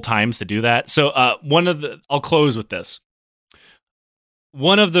multiple times to do that. So I'll close with this.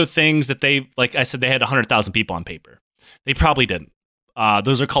 One of the things that they, like I said, they had 100,000 people on paper. They probably didn't.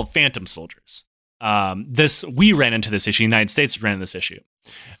 Those are called phantom soldiers. We ran into this issue. The United States ran into this issue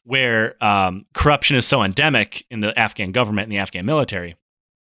where corruption is so endemic in the Afghan government and the Afghan military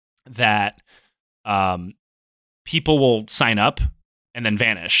that people will sign up and then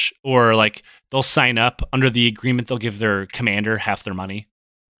vanish, or like they'll sign up under the agreement. They'll give their commander half their money,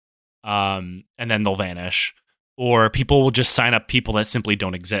 and then they'll vanish. Or people will just sign up people that simply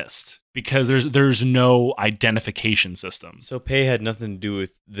don't exist because there's no identification system. So pay had nothing to do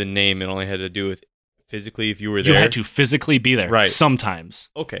with the name. It only had to do with physically if you were there. You had to physically be there, right? Sometimes.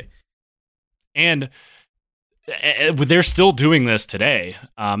 Okay. And they're still doing this today,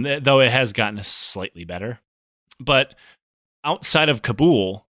 though it has gotten slightly better. But outside of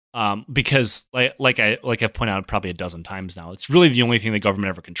Kabul, because like I've pointed out probably a dozen times now, it's really the only thing the government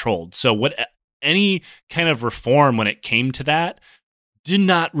ever controlled. So any kind of reform when it came to that did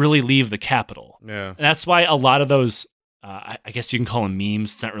not really leave the capital. Yeah. And that's why a lot of those, I guess you can call them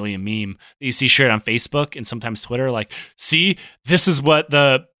memes. It's not really a meme that you see shared on Facebook and sometimes Twitter. Like, see, this is what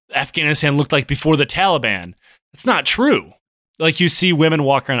the Afghanistan looked like before the Taliban. It's not true. Like, you see women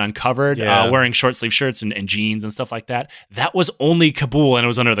walk around uncovered, wearing short sleeve shirts and jeans and stuff like that. That was only Kabul, and it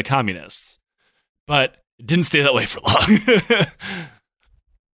was under the communists. But it didn't stay that way for long.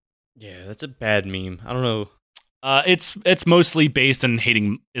 Yeah, that's a bad meme. I don't know. It's mostly based on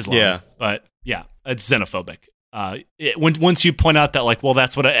hating Islam. Yeah. But yeah, it's xenophobic. Once you point out that, like, well,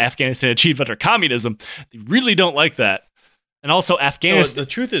 that's what Afghanistan achieved under communism, they really don't like that. And also Afghanistan... No, the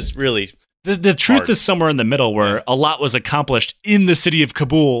truth is really... The truth is somewhere in the middle where a lot was accomplished in the city of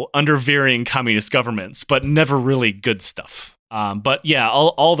Kabul under varying communist governments, but never really good stuff. But yeah,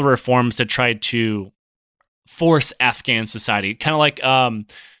 all the reforms that tried to force Afghan society, kind of like...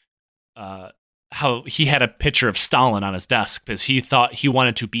 how he had a picture of Stalin on his desk because he thought he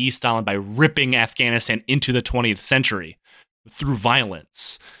wanted to be Stalin by ripping Afghanistan into the 20th century through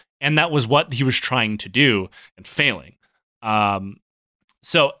violence. And that was what he was trying to do and failing.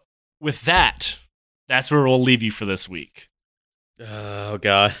 So with that, that's where we'll leave you for this week. Oh,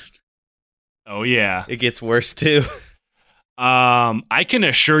 God. Oh, yeah. It gets worse, too. I can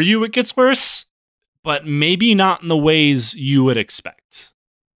assure you it gets worse, but maybe not in the ways you would expect.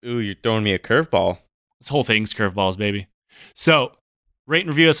 Ooh, you're throwing me a curveball. This whole thing's curveballs, baby. So, rate and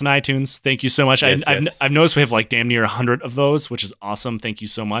review us on iTunes. Thank you so much. Yes, I've noticed we have like damn near 100 of those, which is awesome. Thank you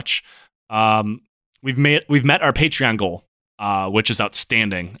so much. We've met our Patreon goal, which is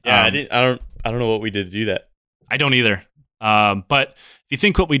outstanding. Yeah, I don't know what we did to do that. I don't either. But if you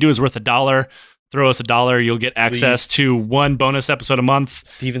think what we do is worth $1, throw us $1. You'll get access to one bonus episode a month.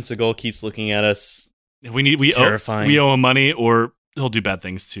 Steven Seagal keeps looking at us. Terrifying. We owe him money, or he'll do bad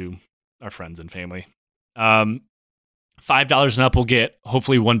things to our friends and family. $5 and up, we'll get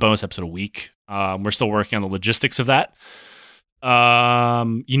hopefully one bonus episode a week. We're still working on the logistics of that.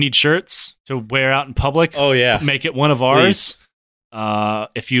 You need shirts to wear out in public. Oh yeah, make it one of ours.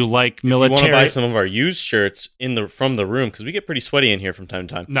 If you like military, if you want to buy some of our used shirts from the room, because we get pretty sweaty in here from time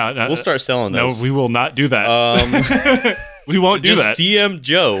to time. No, we'll start selling those. No, we will not do that. We won't do that. Just DM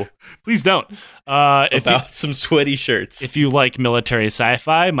Joe. Please don't. About some sweaty shirts. If you like military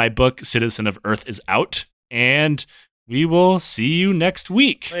sci-fi, my book Citizen of Earth is out, and we will see you next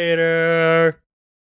week. Later.